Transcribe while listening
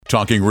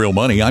Talking Real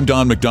Money, I'm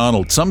Don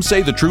McDonald. Some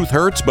say the truth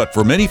hurts, but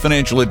for many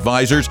financial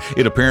advisors,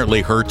 it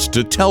apparently hurts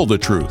to tell the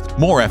truth.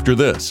 More after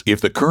this.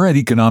 If the current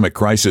economic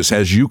crisis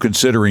has you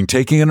considering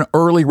taking an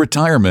early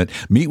retirement,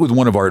 meet with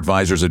one of our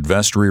advisors at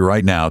Vestory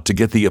right now to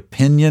get the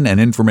opinion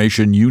and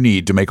information you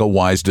need to make a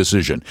wise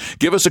decision.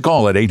 Give us a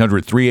call at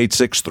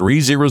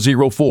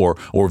 800-386-3004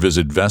 or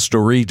visit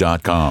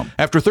Vestory.com.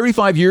 After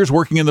 35 years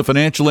working in the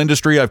financial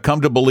industry, I've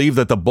come to believe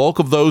that the bulk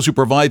of those who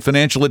provide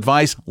financial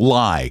advice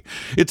lie.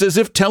 It's as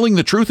if telling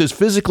the truth is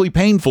physically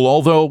painful,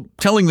 although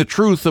telling the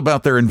truth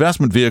about their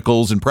investment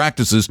vehicles and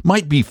practices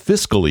might be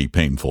fiscally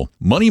painful.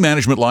 Money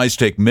management lies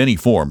take many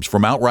forms,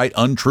 from outright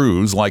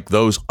untruths like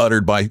those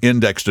uttered by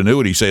indexed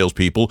annuity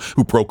salespeople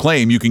who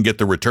proclaim you can get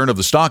the return of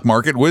the stock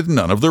market with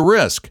none of the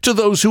risk, to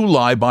those who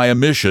lie by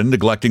omission,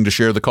 neglecting to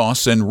share the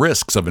costs and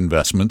risks of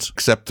investments,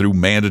 except through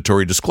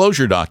mandatory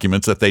disclosure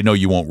documents that they know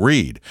you won't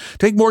read.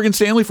 Take Morgan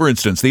Stanley, for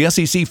instance. The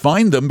SEC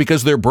fined them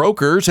because their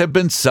brokers have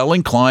been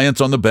selling clients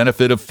on the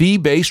benefit of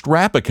fee-based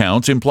wrap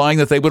accounts, implying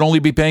that they would only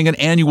be paying an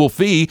annual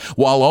fee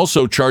while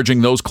also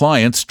charging those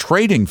clients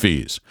trading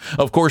fees.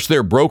 Of course,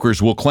 their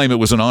brokers will claim it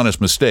was an honest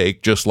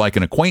mistake, just like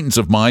an acquaintance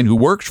of mine who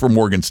works for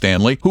Morgan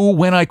Stanley, who,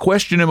 when I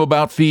question him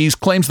about fees,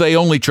 claims they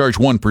only charge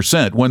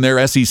 1% when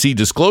their SEC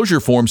disclosure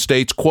form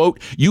states,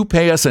 quote, "You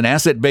pay us an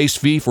asset-based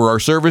fee for our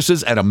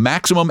services at a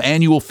maximum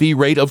annual fee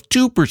rate of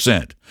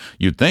 2%.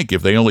 You'd think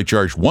if they only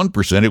charged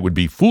 1%, it would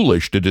be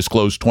foolish to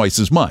disclose twice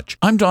as much.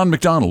 I'm Don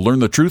McDonald. Learn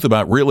the truth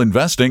about real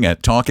investing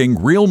at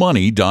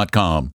TalkingRealMoney.com.